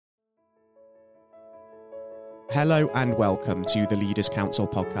Hello and welcome to the Leaders Council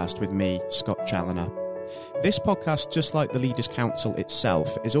podcast with me, Scott Challoner. This podcast, just like the Leaders Council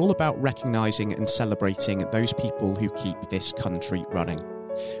itself, is all about recognising and celebrating those people who keep this country running.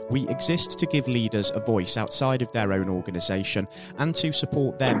 We exist to give leaders a voice outside of their own organisation and to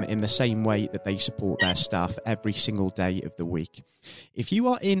support them in the same way that they support their staff every single day of the week. If you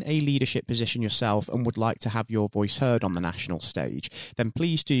are in a leadership position yourself and would like to have your voice heard on the national stage, then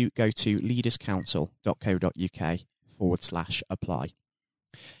please do go to leaderscouncil.co.uk/apply.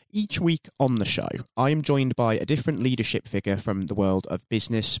 Each week on the show, I am joined by a different leadership figure from the world of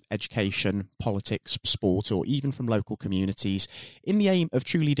business, education, politics, sport, or even from local communities, in the aim of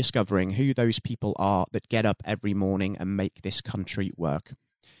truly discovering who those people are that get up every morning and make this country work.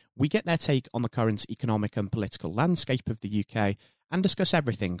 We get their take on the current economic and political landscape of the UK and discuss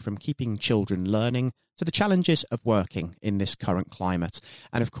everything from keeping children learning to the challenges of working in this current climate,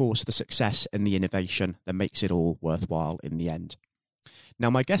 and of course the success and the innovation that makes it all worthwhile in the end. Now,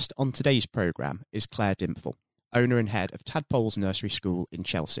 my guest on today's programme is Claire Dimpfl, owner and head of Tadpoles Nursery School in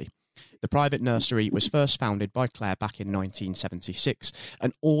Chelsea. The private nursery was first founded by Claire back in 1976,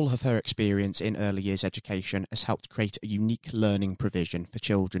 and all of her experience in early years education has helped create a unique learning provision for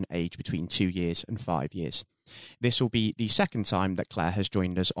children aged between 2 years and 5 years. This will be the second time that Claire has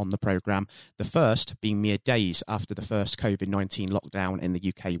joined us on the programme, the first being mere days after the first COVID-19 lockdown in the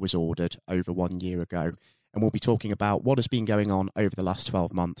UK was ordered over 1 year ago. And we'll be talking about what has been going on over the last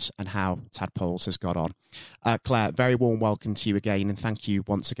 12 months and how Tadpoles has got on. Claire, very warm welcome to you again, and thank you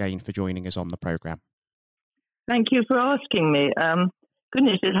once again for joining us on the programme. Thank you for asking me.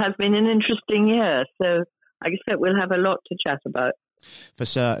 Goodness, it has been an interesting year, so I guess that we'll have a lot to chat about. For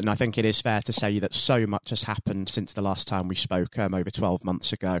certain, I think it is fair to say that so much has happened since the last time we spoke over 12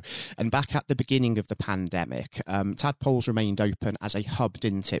 months ago. And back at the beginning of the pandemic, Tadpoles remained open as a hub,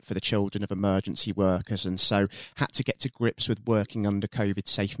 didn't it, for the children of emergency workers, and so had to get to grips with working under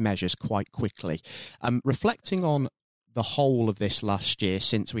COVID-safe measures quite quickly. Reflecting on the whole of this last year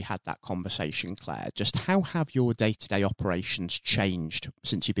since we had that conversation, Claire, just how have your day-to-day operations changed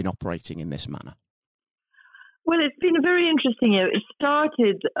since you've been operating in this manner? Well, it's been a very interesting year. It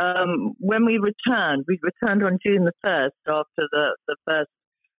started when we returned. We returned on June the 1st after the first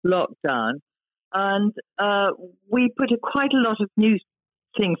lockdown. And we put quite a lot of new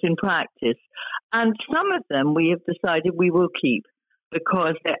things in practice. And some of them we have decided we will keep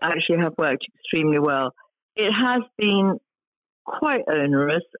because they actually have worked extremely well. It has been quite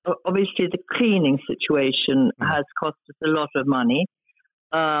onerous. Obviously, the cleaning situation has cost us a lot of money.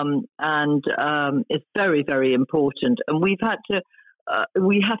 And it's very, very important. And we have to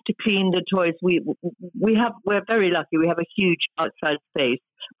clean the toys. We're very lucky. We have a huge outside space,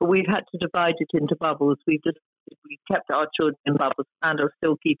 but we've had to divide it into bubbles. We kept our children in bubbles and are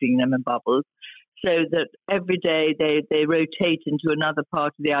still keeping them in bubbles, so that every day they rotate into another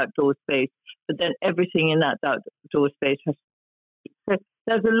part of the outdoor space. But then everything in that outdoor space has. So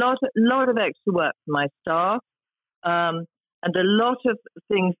there's a lot of extra work for my staff. And a lot of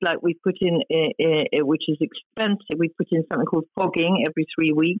things like we put in, which is expensive, we put in something called fogging every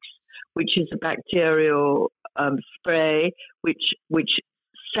 3 weeks, which is a bacterial spray which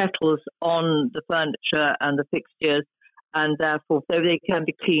settles on the furniture and the fixtures, and therefore, so they can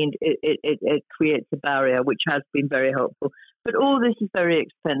be cleaned, it creates a barrier, which has been very helpful. But all this is very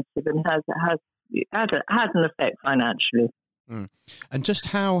expensive and has an effect financially. And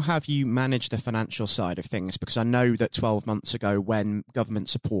just how have you managed the financial side of things? Because I know that 12 months ago, when government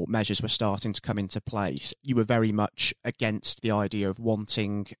support measures were starting to come into place, you were very much against the idea of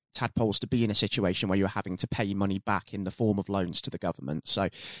wanting Tadpoles to be in a situation where you're having to pay money back in the form of loans to the government. So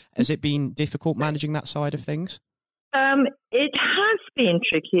has it been difficult managing that side of things? It has been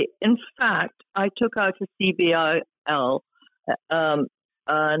tricky. In fact, I took out a CBIL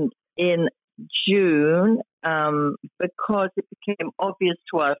and in June, because it became obvious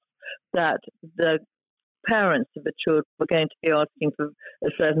to us that the parents of the children were going to be asking for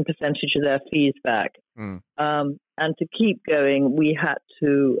a certain percentage of their fees back. And to keep going, we had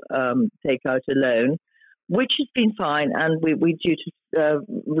to take out a loan, which has been fine, and we're due to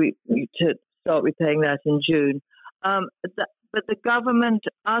start repaying that in June. But the government,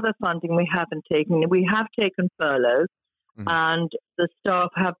 other funding we haven't taken. We have taken furlough. And the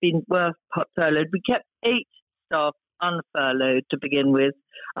staff have been furloughed. We kept 8 staff unfurloughed to begin with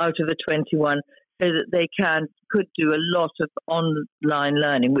out of the 21, so that they could do a lot of online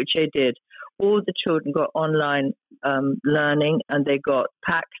learning, which they did. All the children got online learning, and they got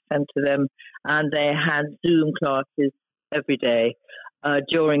packs sent to them, and they had Zoom classes every day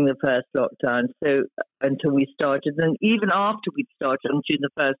during the first lockdown. So until we started, and even after we started on June the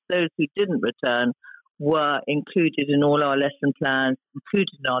 1st, those who didn't return were included in all our lesson plans,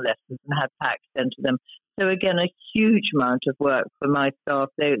 included in our lessons, and had packs sent to them. So again, a huge amount of work for my staff.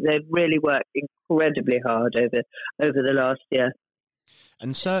 They've really worked incredibly hard over the last year.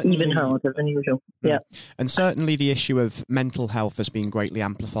 And certainly, even harder than usual. Yeah. And certainly the issue of mental health has been greatly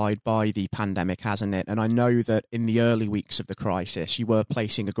amplified by the pandemic, hasn't it? And I know that in the early weeks of the crisis, you were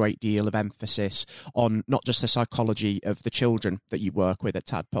placing a great deal of emphasis on not just the psychology of the children that you work with at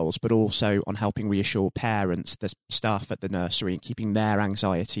Tadpoles, but also on helping reassure parents, the staff at the nursery, and keeping their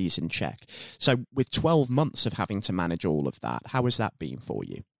anxieties in check. So with 12 months of having to manage all of that, how has that been for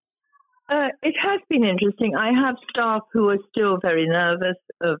you? It has been interesting. I have staff who are still very nervous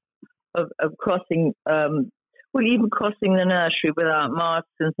of crossing, even crossing the nursery without masks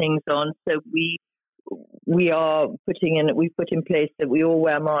and things on. So we've put in place that we all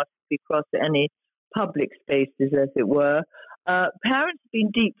wear masks if we cross any public spaces, as it were. Parents have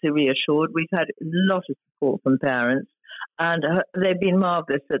been deeply reassured. We've had a lot of support from parents, and they've been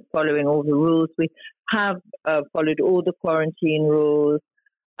marvellous at following all the rules. We have followed all the quarantine rules.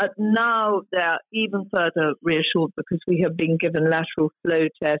 Now they're even further reassured because we have been given lateral flow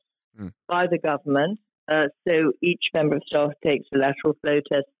tests by the government. So each member of staff takes a lateral flow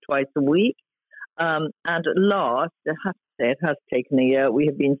test twice a week. And at last, I have to say, it has taken a year. We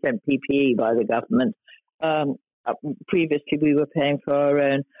have been sent PPE by the government. Previously, we were paying for our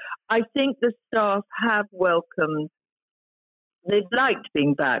own. I think the staff have welcomed. They've liked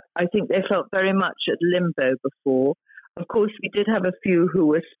being back. I think they felt very much at limbo before. Of course, we did have a few who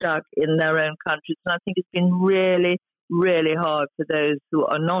were stuck in their own countries, and I think it's been really, really hard for those who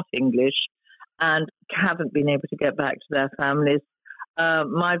are not English and haven't been able to get back to their families.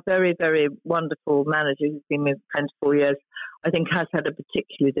 My very, very wonderful manager, who's been with 24 years, I think has had a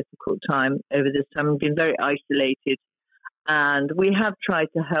particularly difficult time over this time and been very isolated. And we have tried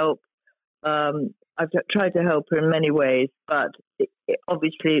to help. I've tried to help her in many ways, but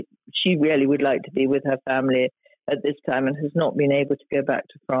obviously she really would like to be with her family at this time and has not been able to go back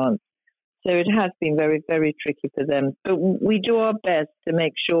to France. So it has been very, very tricky for them. But we do our best to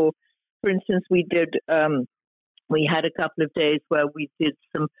make sure, for instance, we had a couple of days where we did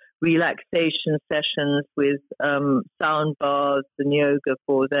some relaxation sessions with sound baths and yoga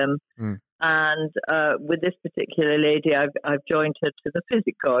for them. And with this particular lady, I've joined her to the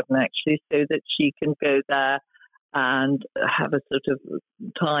physic garden, actually, so that she can go there and have a sort of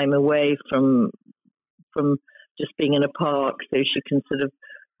time away from just being in a park, so she can sort of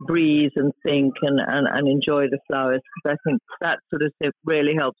breathe and think and enjoy the flowers, because I think that sort of thing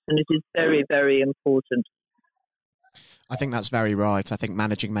really helps, and it is very, very important. I think that's very right. I think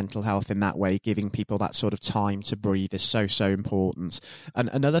managing mental health in that way, giving people that sort of time to breathe, is so, so important. And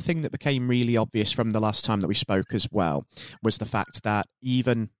another thing that became really obvious from the last time that we spoke as well was the fact that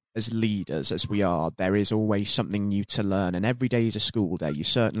even as leaders as we are, there is always something new to learn, and every day is a school day. You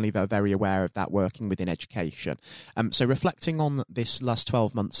certainly are very aware of that working within education. So reflecting on this last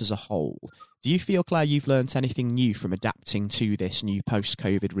 12 months as a whole, do you feel, Claire, you've learnt anything new from adapting to this new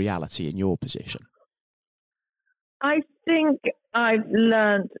post-COVID reality in your position? I think I've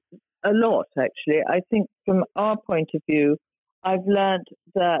learned a lot, actually. I think from our point of view, I've learned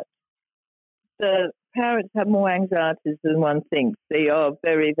that the parents have more anxieties than one thinks. They are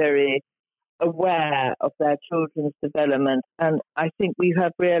very, very aware of their children's development. And I think we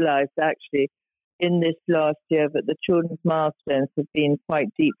have realised, actually, in this last year that the children's milestones have been quite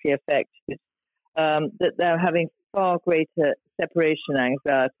deeply affected, that they're having far greater separation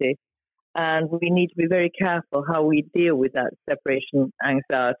anxiety. And we need to be very careful how we deal with that separation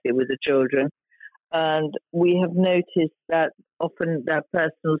anxiety with the children. And we have noticed that often their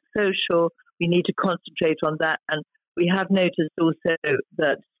personal social, we need to concentrate on that. And we have noticed also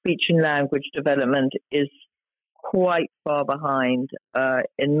that speech and language development is quite far behind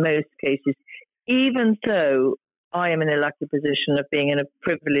in most cases. Even though I am in a lucky position of being in a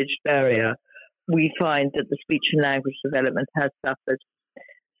privileged area, we find that the speech and language development has suffered.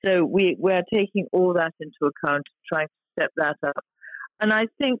 So we're taking all that into account, trying to step that up. And I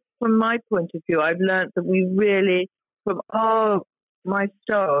think from my point of view, I've learned that we really, from my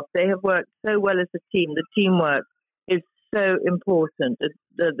staff, they have worked so well as a team. The teamwork is so important.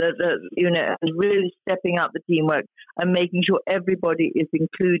 And really stepping up the teamwork and making sure everybody is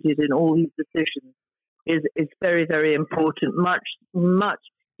included in all these decisions is very, very important. Much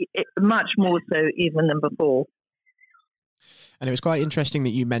more so even than before. And it was quite interesting that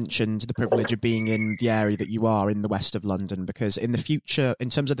you mentioned the privilege of being in the area that you are in the west of London, because in the future,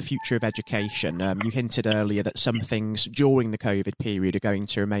 in terms of the future of education, you hinted earlier that some things during the COVID period are going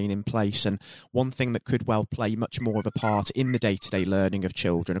to remain in place. And one thing that could well play much more of a part in the day-to-day learning of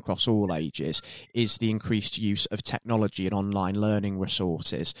children across all ages is the increased use of technology and online learning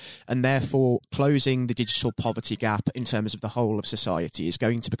resources. And therefore, closing the digital poverty gap in terms of the whole of society is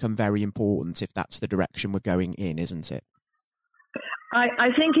going to become very important if that's the direction we're going in, isn't it? I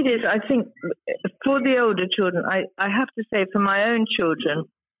think it is. I think for the older children, I have to say for my own children,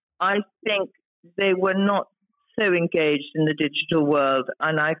 I think they were not so engaged in the digital world,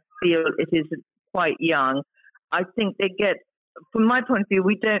 and I feel it is quite young. I think they get, from my point of view,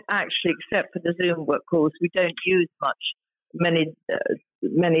 we don't actually, except for the Zoom work calls, we don't use many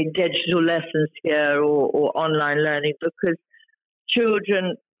digital lessons here or online learning, because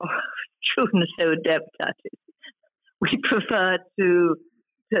children are so adept at it. We prefer to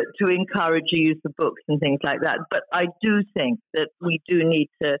encourage the use of books and things like that. But I do think that we do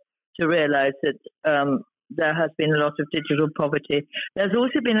need to realise that there has been a lot of digital poverty. There's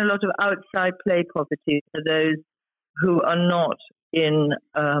also been a lot of outside play poverty for those who are not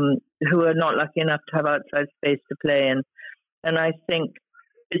lucky enough to have outside space to play in. And I think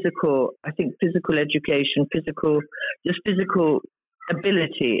physical education, physical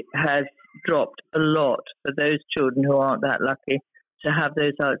ability has dropped a lot for those children who aren't that lucky to have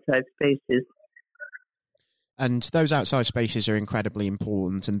those outside spaces. And those outside spaces are incredibly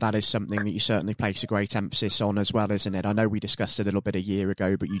important, and that is something that you certainly place a great emphasis on as well, isn't it? I know we discussed a little bit a year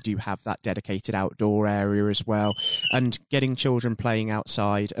ago, but you do have that dedicated outdoor area as well. And getting children playing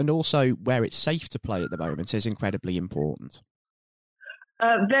outside, and also where it's safe to play at the moment, is incredibly important.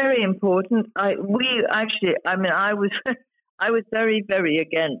 Very important. I was very, very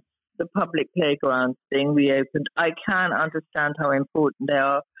against the public playgrounds being reopened. I can understand how important they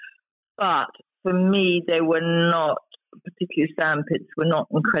are, but for me, they were not, particularly sandpits, were not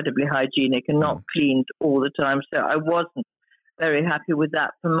incredibly hygienic and not cleaned all the time. So I wasn't very happy with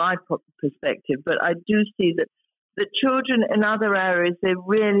that from my perspective. But I do see that the children in other areas, they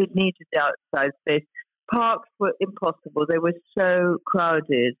really needed the outside space. Parks were impossible. They were so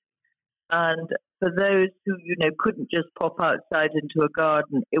crowded. And for those who, couldn't just pop outside into a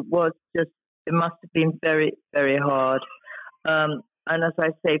garden, it must have been very, very hard. And as I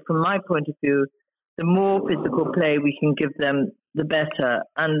say, from my point of view, the more physical play we can give them, the better.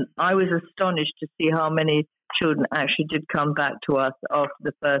 And I was astonished to see how many children actually did come back to us after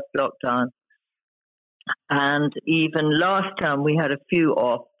the first lockdown. And even last time we had a few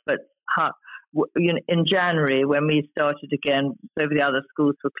off, but in January when we started again, so the other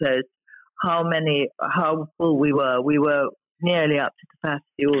schools were closed, how full we were nearly up to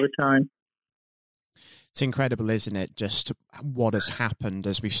capacity all the time. It's incredible, isn't it, just what has happened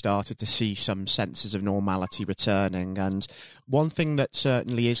as we've started to see some senses of normality returning. And one thing that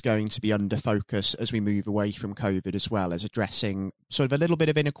certainly is going to be under focus as we move away from COVID as well is addressing sort of a little bit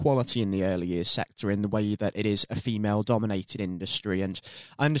of inequality in the early years sector in the way that it is a female-dominated industry. And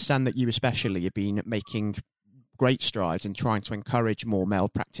I understand that you especially have been making great strides in trying to encourage more male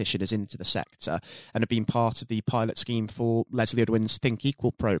practitioners into the sector and have been part of the pilot scheme for Leslie Udwin's Think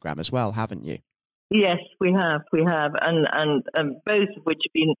Equal programme as well, haven't you? Yes, we have, and both of which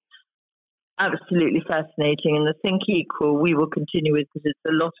have been absolutely fascinating. And the Think Equal, we will continue with, because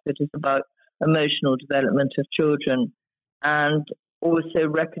a lot of it is about emotional development of children, and also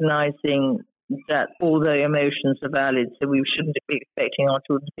recognising that although emotions are valid, so we shouldn't be expecting our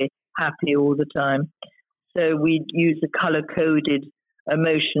children to be happy all the time. So we use a colour-coded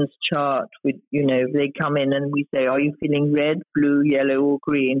emotions chart. They come in and we say, are you feeling red, blue, yellow or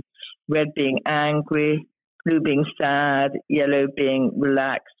green? Red being angry, blue being sad, yellow being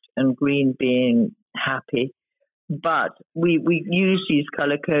relaxed, and green being happy. But we use these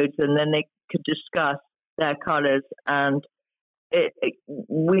colour codes, and then they could discuss their colours. And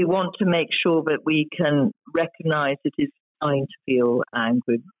we want to make sure that we can recognise it is fine to feel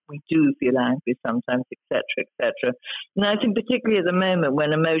angry. We do feel angry sometimes, etc., etc. And I think particularly at the moment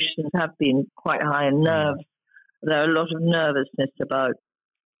when emotions have been quite high and nerves, there are a lot of nervousness about.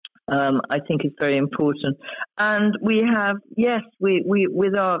 I think it's very important. And we have, we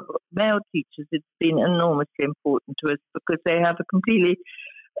with our male teachers, it's been enormously important to us because they have a completely,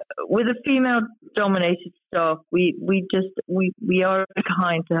 with a female-dominated staff, we are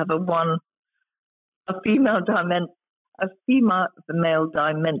kind to have a female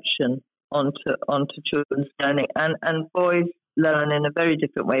dimension onto children's learning, and boys learn in a very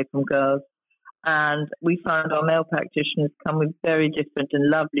different way from girls. And we found our male practitioners come with very different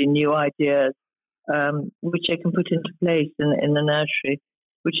and lovely new ideas which they can put into place in the nursery,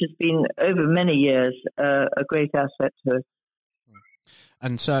 which has been over many years a great asset to us.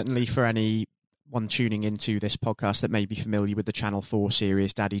 And certainly for anyone tuning into this podcast that may be familiar with the Channel 4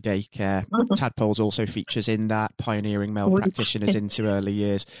 series Daddy Daycare, Tadpoles also features in that, pioneering male practitioners into early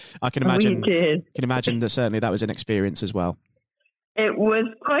years. I can imagine that certainly that was an experience as well. It was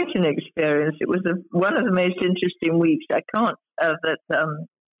quite an experience. It was one of the most interesting weeks. It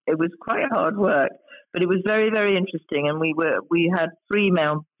was quite hard work, but it was very, very interesting. And we had 3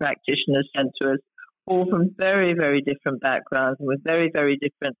 male practitioners sent to us, all from very, very different backgrounds and with very, very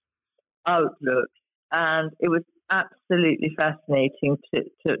different outlooks. And it was absolutely fascinating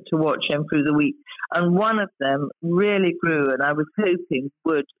to watch them through the week. And one of them really grew, and I was hoping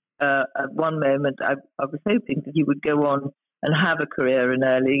at one moment, I was hoping that he would go on and have a career in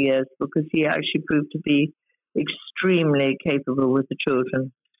early years, because he actually proved to be extremely capable with the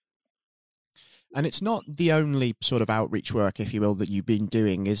children. And it's not the only sort of outreach work, if you will, that you've been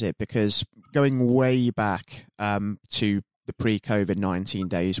doing, is it? Because going way back to the pre-COVID-19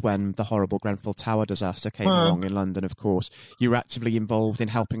 days, when the horrible Grenfell Tower disaster came along in London, of course, you were actively involved in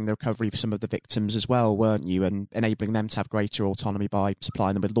helping the recovery of some of the victims as well, weren't you? And enabling them to have greater autonomy by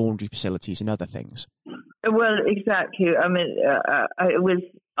supplying them with laundry facilities and other things. Well, exactly. I mean,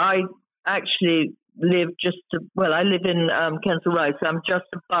 I actually live I live in Kensal Rise, so I'm just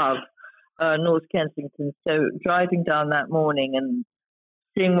above North Kensington. So driving down that morning and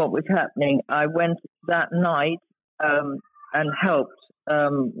seeing what was happening, I went that night and helped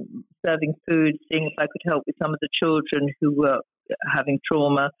serving food, seeing if I could help with some of the children who were having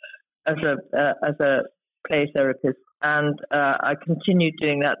trauma as a play therapist. And I continued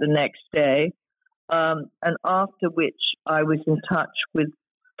doing that the next day. And after which I was in touch with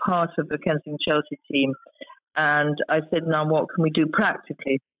part of the Kensington Chelsea team, and I said, now what can we do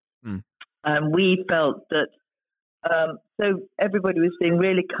practically? And we felt that so everybody was being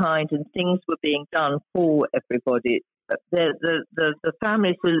really kind and things were being done for everybody. The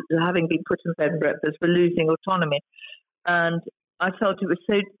families were, having been put in bed and breakfast, were losing autonomy, and I felt it was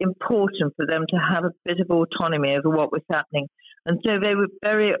so important for them to have a bit of autonomy over what was happening. And so they were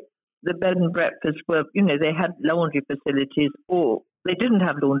the bed and breakfast were, they had laundry facilities, or they didn't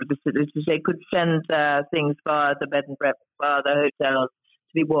have laundry facilities. They could send their things via the bed and breakfast, via the hotels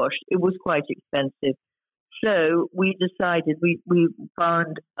to be washed. It was quite expensive. So we decided, we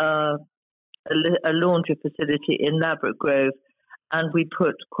found a laundry facility in Ladbroke Grove, and we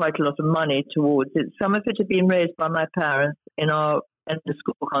put quite a lot of money towards it. Some of it had been raised by my parents in our end of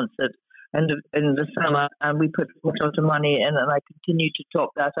school concert in the summer, and we put a lot of money in, and I continued to top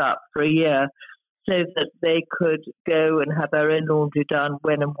that up for a year so that they could go and have their own laundry done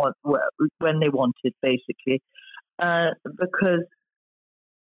when they wanted, basically. Because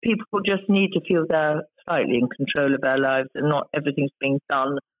people just need to feel they're slightly in control of their lives and not everything's being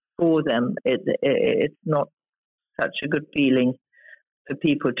done for them. It's not such a good feeling for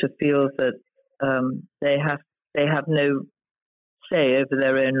people to feel that they have no say over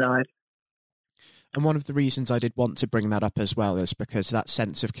their own life. And one of the reasons I did want to bring that up as well is because that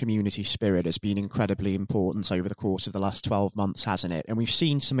sense of community spirit has been incredibly important over the course of the last 12 months, hasn't it? And we've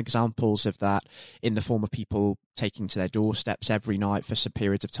seen some examples of that in the form of people taking to their doorsteps every night for some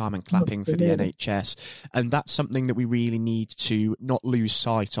periods of time and clapping for the NHS. And that's something that we really need to not lose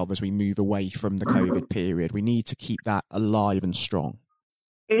sight of as we move away from the COVID period. We need to keep that alive and strong.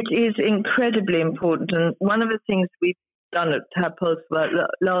 It is incredibly important. And one of the things we've done at Tadpoles for the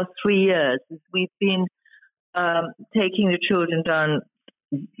last 3 years is we've been taking the children down,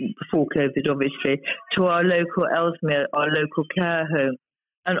 before COVID obviously, to our local Ellesmere, our local care home.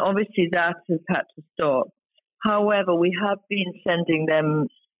 And obviously that has had to stop. However, we have been sending them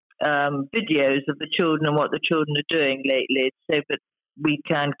videos of the children and what the children are doing lately so that we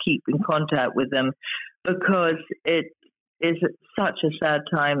can keep in contact with them, because it is such a sad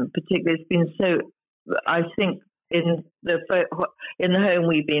time. Particularly, it's been so, I think, in the home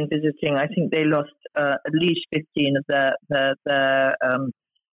we've been visiting, I think they lost at least 15 of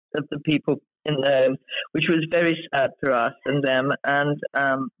the people in the home, which was very sad for us and them, and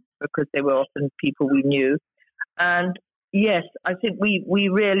because they were often people we knew. And yes, I think we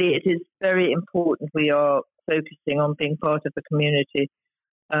really, it is very important we are focusing on being part of the community.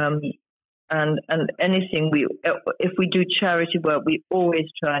 And anything if we do charity work, we always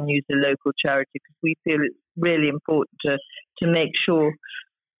try and use a local charity, because we feel it's really important to make sure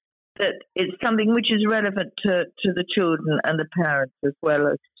that it's something which is relevant to the children and the parents, as well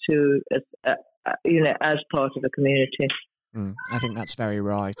as to as part of the community. I think that's very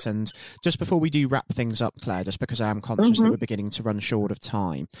right. And just before we do wrap things up, Claire, just because I am conscious that we're beginning to run short of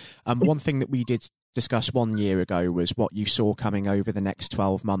time, one thing that we did discuss 1 year ago was what you saw coming over the next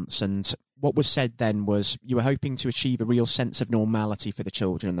 12 months. And what was said then was you were hoping to achieve a real sense of normality for the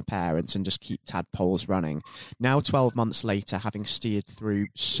children and the parents and just keep Tadpoles running. Now, 12 months later, having steered through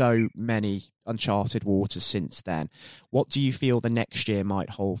so many uncharted waters since then, what do you feel the next year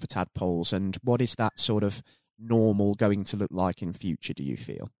might hold for Tadpoles, and what is that sort of normal going to look like in future, do you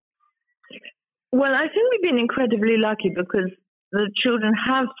feel? Well, I think we've been incredibly lucky because the children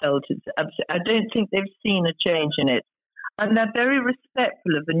have felt it. I don't think they've seen a change in it. And they're very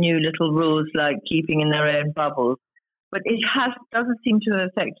respectful of the new little rules like keeping in their own bubbles. But it doesn't seem to have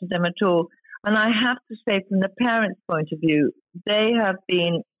affected them at all. And I have to say, from the parents' point of view, they have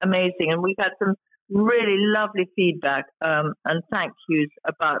been amazing. And we've had some really lovely feedback and thank yous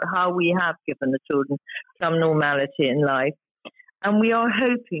about how we have given the children some normality in life. And we are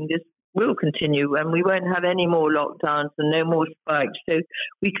hoping this will continue and we won't have any more lockdowns and no more spikes. So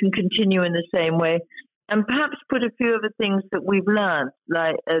we can continue in the same way and perhaps put a few of the things that we've learned,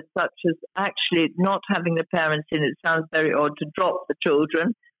 like such as actually not having the parents in. It sounds very odd to drop the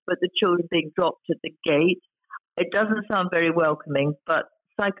children, but the children being dropped at the gate. It doesn't sound very welcoming, but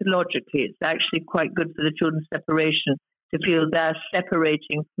psychologically, it's actually quite good for the children's separation to feel they're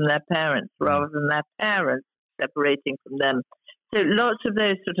separating from their parents rather than their parents separating from them. So lots of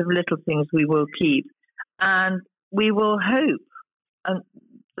those sort of little things we will keep. And we will hope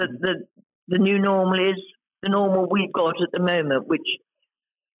that the new normal is the normal we've got at the moment, which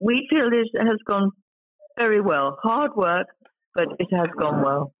we feel has gone very well. Hard work, but it has gone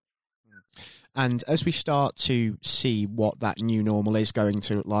well. And as we start to see what that new normal is going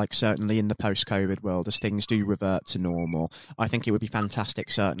to look like, certainly in the post-COVID world, as things do revert to normal, I think it would be fantastic,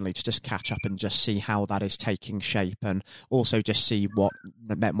 certainly, to just catch up and just see how that is taking shape and also just see what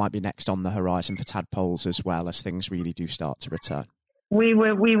might be next on the horizon for Tadpoles as well, as things really do start to return. We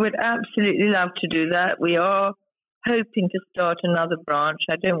would absolutely love to do that. We are hoping to start another branch.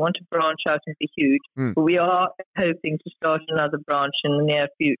 I don't want to branch out and be huge, but we are hoping to start another branch in the near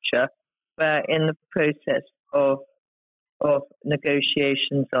future. We're in the process of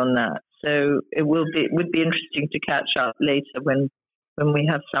negotiations on that. So it would be interesting to catch up later when we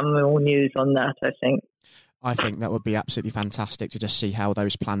have some more news on that, I think. I think that would be absolutely fantastic to just see how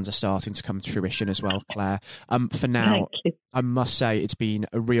those plans are starting to come to fruition as well, Claire. For now, I must say it's been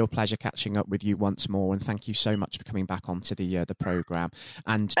a real pleasure catching up with you once more, and thank you so much for coming back onto the programme.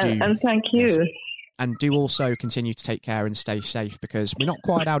 And thank you. Yes, and do also continue to take care and stay safe, because we're not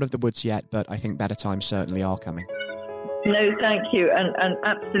quite out of the woods yet, but I think better times certainly are coming. No, thank you. And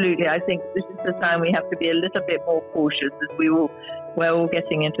absolutely, I think this is the time we have to be a little bit more cautious, as we're all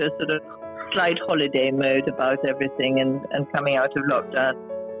getting into a sort of slight holiday mode about everything and coming out of lockdown.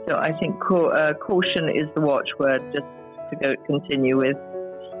 So I think caution is the watchword just to continue with.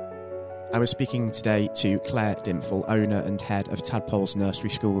 I was speaking today to Claire Dimpfl, owner and head of Tadpoles Nursery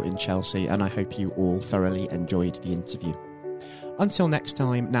School in Chelsea, and I hope you all thoroughly enjoyed the interview. Until next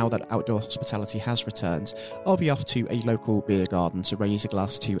time, now that outdoor hospitality has returned, I'll be off to a local beer garden to raise a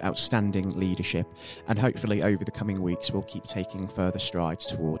glass to outstanding leadership, and hopefully over the coming weeks we'll keep taking further strides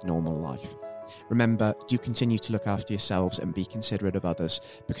toward normal life. Remember, do continue to look after yourselves and be considerate of others,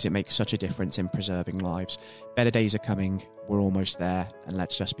 because it makes such a difference in preserving lives. Better days are coming, we're almost there, and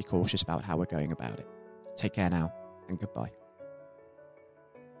let's just be cautious about how we're going about it. Take care now, and goodbye.